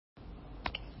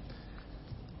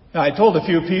Now, I told a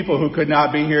few people who could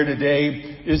not be here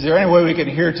today, is there any way we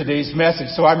can hear today's message?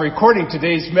 So I'm recording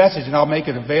today's message and I'll make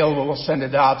it available. We'll send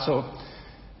it out so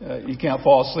you can't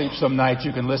fall asleep some nights.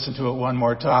 You can listen to it one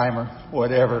more time or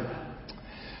whatever.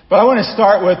 But I want to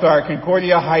start with our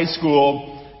Concordia High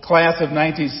School class of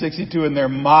 1962 and their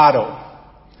motto.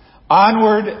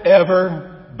 Onward,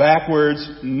 ever, backwards,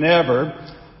 never.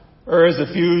 Or as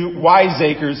a few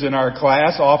wiseacres in our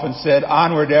class often said,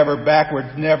 onward, ever,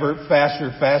 backward, never,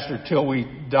 faster, faster, till we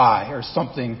die, or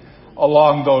something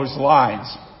along those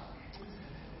lines.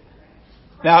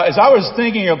 Now, as I was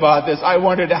thinking about this, I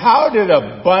wondered, how did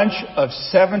a bunch of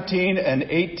 17 and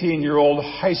 18-year-old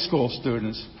high school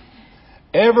students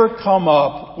ever come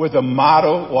up with a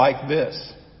motto like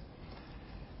this?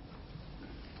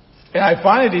 And I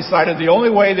finally decided the only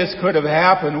way this could have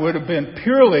happened would have been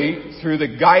purely through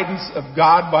the guidance of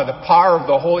God by the power of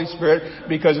the Holy Spirit,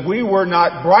 because we were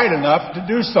not bright enough to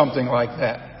do something like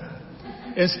that.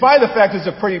 In spite of the fact it's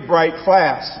a pretty bright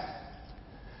class.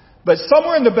 But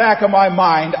somewhere in the back of my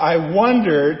mind, I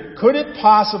wondered, could it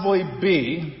possibly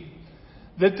be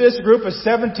that this group of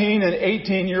 17 and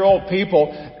 18-year-old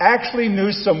people actually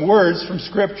knew some words from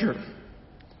Scripture?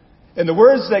 And the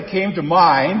words that came to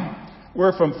mind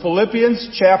were from Philippians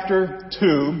chapter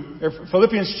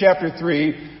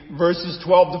 3, verses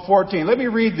 12 to 14. Let me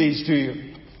read these to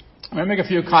you. I'm going to make a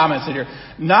few comments in here.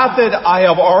 Not that I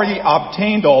have already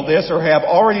obtained all this or have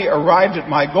already arrived at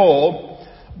my goal,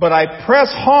 but I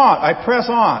press on.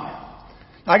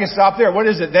 I can stop there. What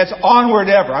is it? That's onward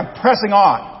ever. I'm pressing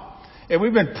on. And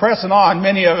we've been pressing on,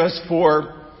 many of us,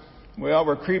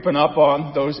 we're creeping up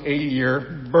on those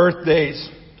 80-year birthdays.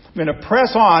 I'm going to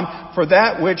press on for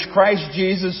that which Christ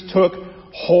Jesus took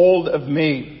hold of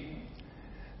me.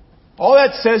 All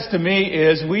that says to me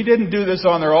is we didn't do this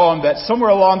on our own, that somewhere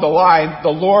along the line, the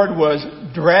Lord was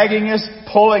dragging us,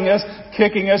 pulling us,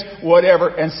 kicking us, whatever,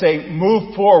 and saying,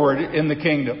 move forward in the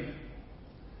kingdom.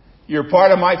 You're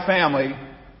part of my family,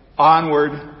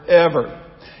 onward ever.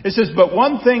 It says, but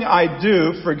one thing I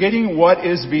do, forgetting what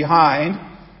is behind.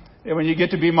 And when you get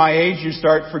to be my age, you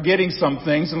start forgetting some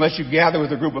things unless you gather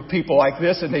with a group of people like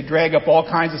this and they drag up all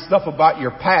kinds of stuff about your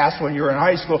past when you were in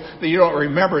high school that you don't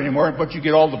remember anymore, but you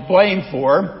get all the blame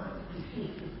for.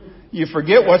 You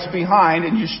forget what's behind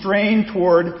and you strain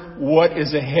toward what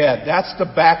is ahead. That's the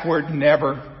backward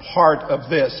never part of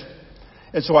this.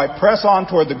 And so I press on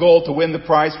toward the goal to win the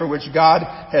prize for which God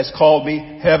has called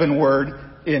me heavenward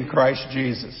in Christ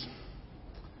Jesus.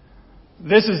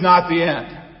 This is not the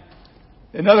end.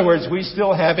 In other words, we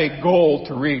still have a goal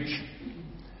to reach.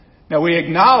 Now, we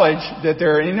acknowledge that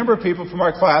there are any number of people from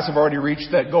our class have already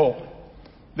reached that goal.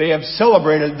 They have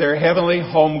celebrated their heavenly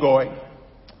homegoing.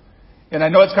 And I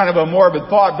know it's kind of a morbid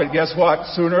thought, but guess what?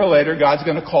 Sooner or later, God's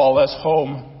going to call us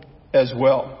home as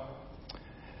well.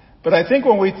 But I think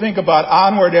when we think about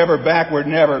onward ever, backward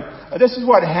never, this is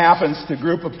what happens to a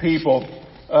group of people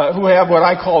who have what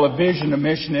I call a vision, a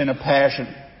mission, and a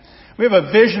passion. We have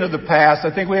a vision of the past.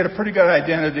 I think we had a pretty good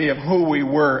identity of who we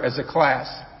were as a class.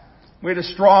 We had a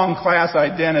strong class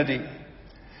identity.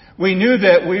 We knew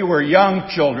that we were young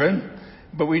children,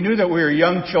 but we knew that we were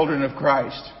young children of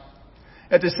Christ.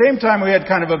 At the same time, we had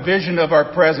kind of a vision of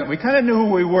our present. We kind of knew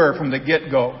who we were from the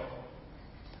get-go.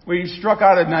 We struck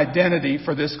out an identity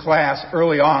for this class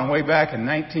early on, way back in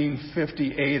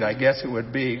 1958, I guess it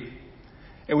would be.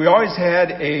 And we always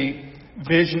had a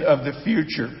vision of the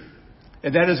future.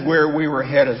 And that is where we were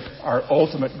headed, our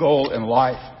ultimate goal in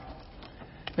life.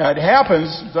 Now it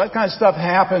happens, that kind of stuff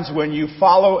happens when you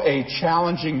follow a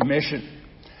challenging mission.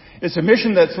 It's a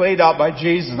mission that's laid out by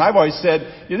Jesus. And I've always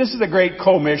said, this is a great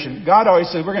co-mission. God always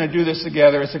says, we're going to do this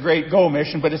together. It's a great go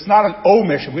mission, but it's not an O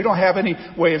mission. We don't have any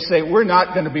way of saying we're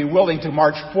not going to be willing to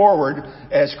march forward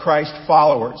as Christ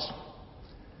followers.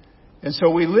 And so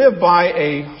we live by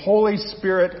a Holy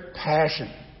Spirit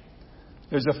passion.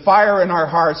 There's a fire in our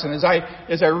hearts, and as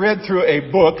I read through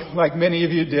a book, like many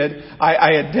of you did, I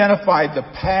identified the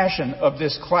passion of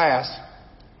this class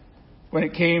when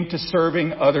it came to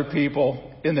serving other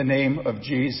people in the name of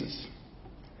Jesus.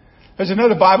 There's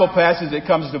another Bible passage that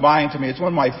comes to mind to me. It's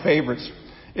one of my favorites.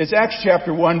 It's Acts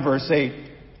chapter 1, verse 8.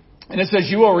 And it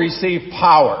says, you will receive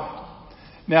power.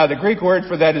 Now, the Greek word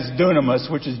for that is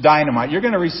dunamis, which is dynamite. You're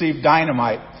going to receive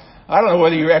dynamite. I don't know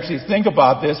whether you actually think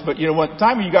about this, but what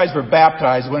time you guys were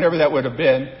baptized, whenever that would have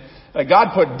been,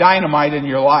 God put dynamite in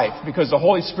your life because the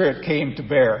Holy Spirit came to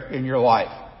bear in your life.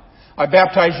 I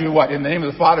baptized you what? In the name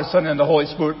of the Father, Son, and the Holy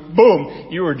Spirit. Boom!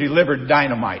 You were delivered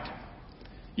dynamite.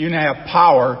 You now have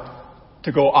power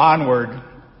to go onward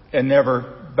and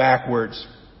never backwards.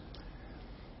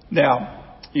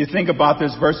 Now, You think about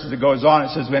this verse as it goes on. It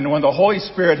says, when the Holy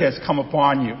Spirit has come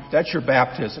upon you, that's your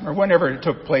baptism, or whenever it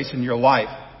took place in your life,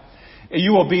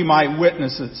 you will be my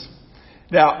witnesses.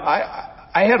 Now,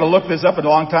 I had to look this up a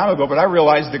long time ago, but I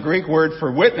realized the Greek word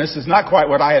for witness is not quite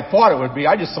what I had thought it would be.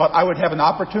 I just thought I would have an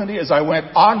opportunity as I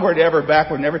went onward ever,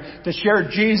 backward never, to share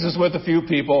Jesus with a few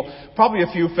people, probably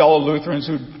a few fellow Lutherans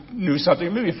who knew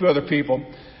something, maybe a few other people.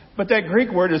 But that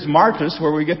Greek word is martyrs,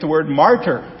 where we get the word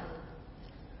martyr.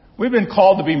 We've been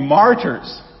called to be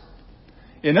martyrs.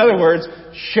 In other words,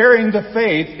 sharing the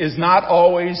faith is not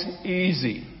always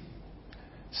easy.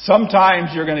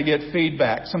 Sometimes you're going to get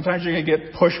feedback. Sometimes you're going to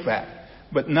get pushback.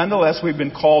 But nonetheless, we've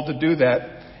been called to do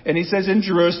that. And he says, in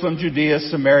Jerusalem, Judea,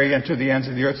 Samaria, and to the ends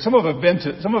of the earth. Some of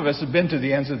us have been to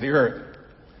the ends of the earth.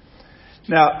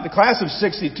 Now, the class of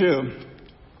 62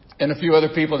 and a few other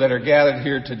people that are gathered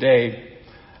here today,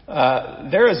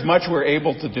 there is much we're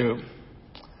able to do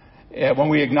when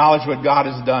we acknowledge what God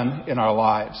has done in our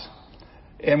lives.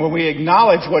 And when we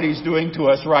acknowledge what He's doing to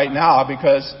us right now,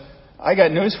 because I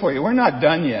got news for you, we're not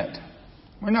done yet.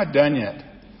 We're not done yet.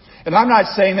 And I'm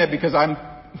not saying that because I'm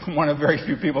one of very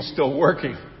few people still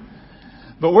working.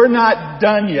 But we're not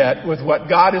done yet with what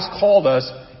God has called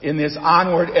us in this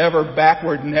onward ever,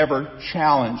 backward never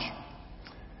challenge.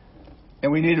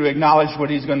 And we need to acknowledge what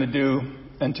He's going to do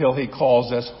until He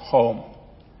calls us home.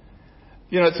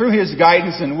 You know, through His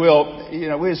guidance and will,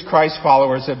 we as Christ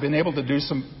followers have been able to do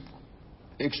some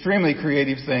extremely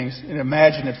creative things and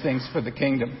imaginative things for the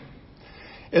kingdom.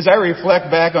 As I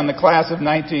reflect back on the class of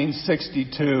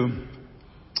 1962,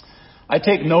 I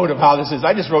take note of how this is.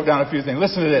 I just wrote down a few things.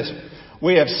 Listen to this.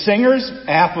 We have singers,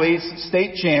 athletes,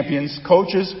 state champions,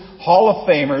 coaches, Hall of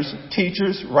Famers,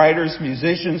 teachers, writers,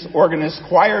 musicians, organists,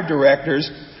 choir directors,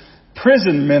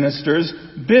 prison ministers,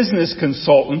 business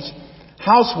consultants,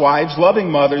 housewives,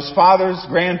 loving mothers, fathers,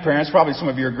 grandparents, probably some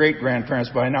of your great-grandparents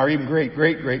by now, or even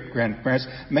great-great-grandparents,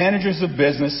 managers of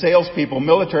business, salespeople,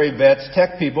 military vets,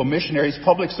 tech people, missionaries,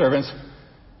 public servants,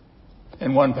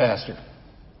 and one pastor.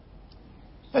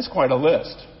 That's quite a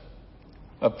list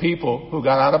of people who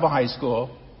got out of a high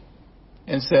school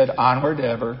and said, onward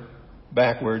ever,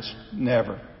 backwards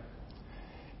never.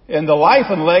 And the life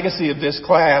and legacy of this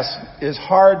class is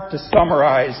hard to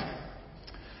summarize,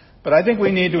 but I think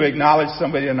we need to acknowledge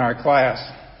somebody in our class.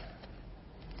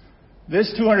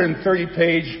 This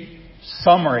 230-page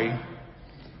summary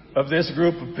of this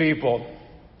group of people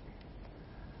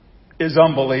is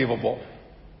unbelievable.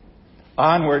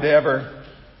 Onward ever,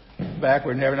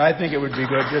 backward never. And I think it would be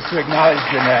good just to acknowledge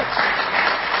Jeanette.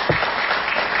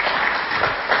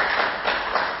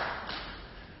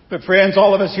 But friends,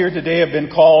 all of us here today have been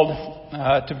called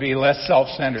to be less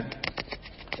self-centered.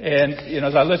 And,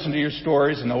 as I listen to your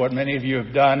stories and know what many of you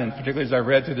have done, and particularly as I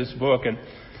read through this book, and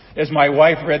as my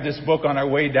wife read this book on our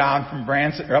way down from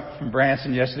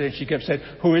Branson yesterday, she kept saying,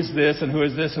 who is this, and who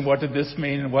is this, and what did this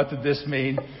mean, and what did this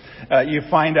mean? You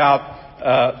find out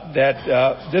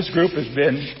that this group has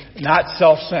been not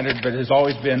self-centered, but has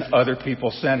always been other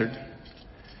people-centered.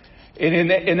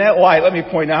 And in that light, let me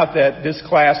point out that this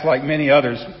class, like many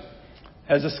others,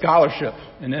 has a scholarship,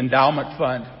 an endowment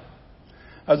fund.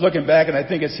 I was looking back, and I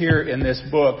think it's here in this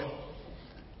book.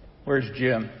 Where's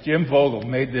Jim? Jim Vogel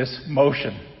made this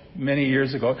motion many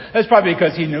years ago. That's probably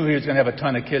because he knew he was going to have a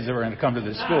ton of kids that were going to come to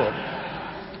this school.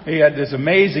 He had this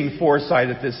amazing foresight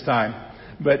at this time.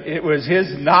 But it was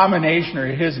his nomination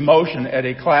or his motion at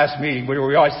a class meeting where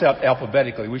we always set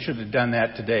alphabetically. We should have done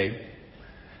that today.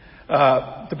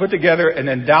 To put together an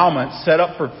endowment set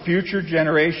up for future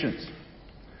generations.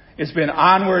 It's been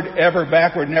onward, ever,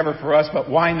 backward, never for us, but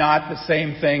why not the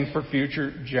same thing for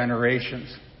future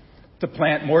generations? To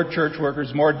plant more church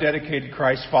workers, more dedicated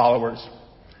Christ followers.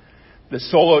 The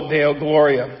Solo Deo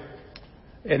Gloria.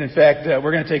 And in fact,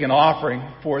 we're going to take an offering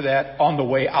for that on the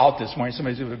way out this morning.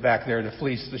 Somebody's going to be back there to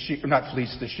fleece the sheep, or not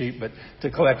fleece the sheep, but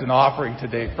to collect an offering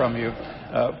today from you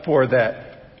for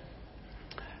that.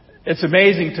 It's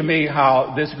amazing to me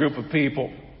how this group of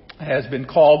people has been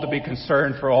called to be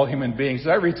concerned for all human beings. As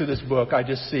I read through this book, I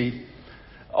just see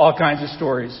all kinds of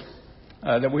stories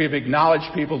that we have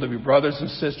acknowledged people to be brothers and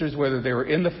sisters, whether they were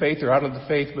in the faith or out of the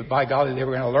faith, but by golly, they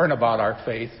were going to learn about our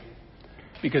faith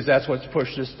because that's what's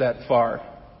pushed us that far.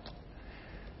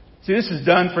 See, this is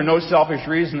done for no selfish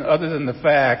reason other than the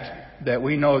fact that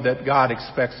we know that God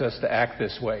expects us to act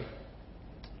this way.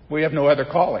 We have no other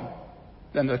calling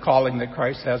than the calling that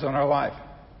Christ has on our life.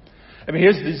 I mean,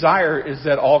 His desire is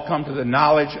that all come to the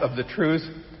knowledge of the truth,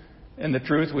 and the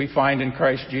truth we find in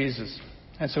Christ Jesus.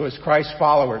 And so as Christ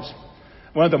followers,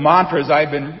 one of the mantras I've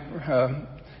been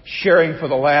sharing for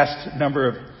the last number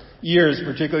of years,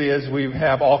 particularly as we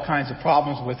have all kinds of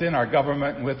problems within our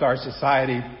government and with our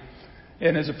society.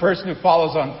 And as a person who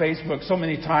follows on Facebook, so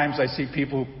many times I see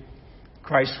people,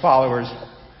 Christ followers,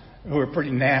 who are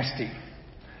pretty nasty.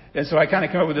 And so I kind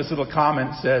of came up with this little comment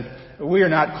and said, we are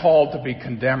not called to be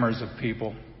condemners of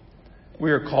people.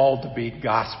 We are called to be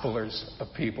gospelers of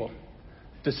people,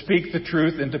 to speak the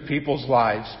truth into people's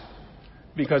lives,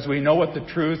 because we know what the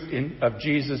truth of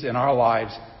Jesus in our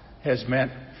lives has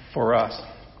meant for us.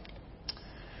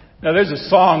 Now, there's a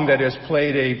song that has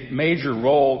played a major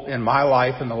role in my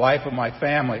life and the life of my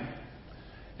family.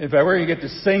 If I were to get to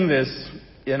sing this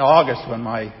in August when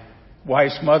my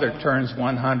wife's mother turns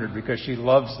 100, because she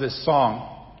loves this song.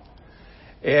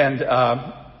 And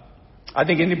I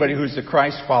think anybody who's a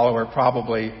Christ follower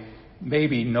probably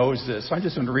maybe knows this. I'm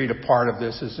just going to read a part of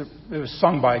this. It was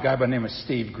sung by a guy by the name of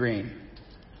Steve Green.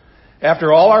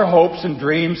 After all our hopes and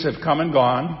dreams have come and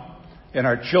gone, and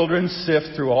our children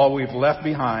sift through all we've left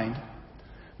behind,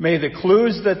 may the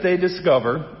clues that they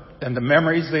discover and the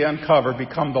memories they uncover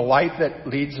become the light that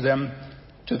leads them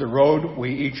to the road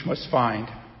we each must find.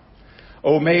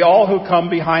 Oh, may all who come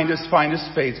behind us find us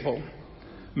faithful.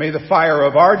 May the fire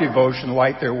of our devotion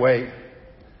light their way.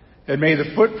 And may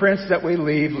the footprints that we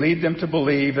leave lead them to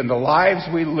believe, and the lives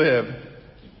we live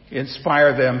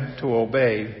inspire them to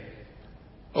obey.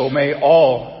 Oh, may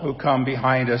all who come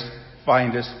behind us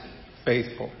find us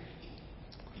faithful.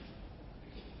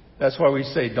 That's why we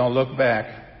say, don't look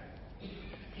back.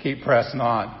 Keep pressing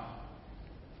on.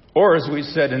 Or as we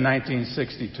said in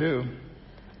 1962,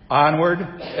 onward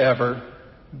ever,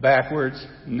 backwards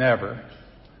never.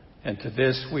 And to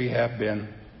this we have been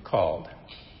called.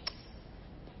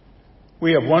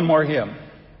 We have one more hymn.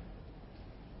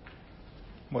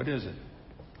 What is it?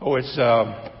 Oh, it's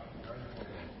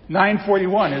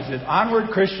 941. Is it Onward,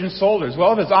 Christian Soldiers?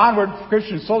 Well, if it's Onward,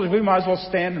 Christian Soldiers, we might as well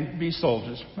stand and be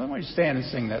soldiers. Why don't you stand and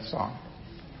sing that song?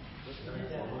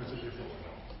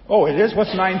 Oh, it is?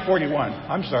 What's 941?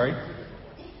 I'm sorry.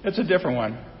 It's a different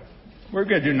one. We're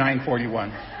going to do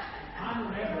 941.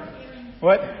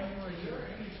 What?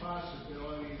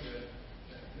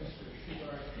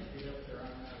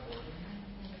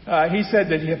 He said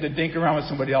that he had to dink around with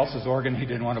somebody else's organ. He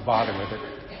didn't want to bother with it.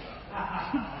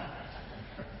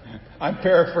 I'm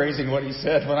paraphrasing what he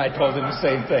said when I told him the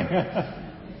same thing.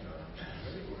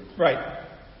 Right.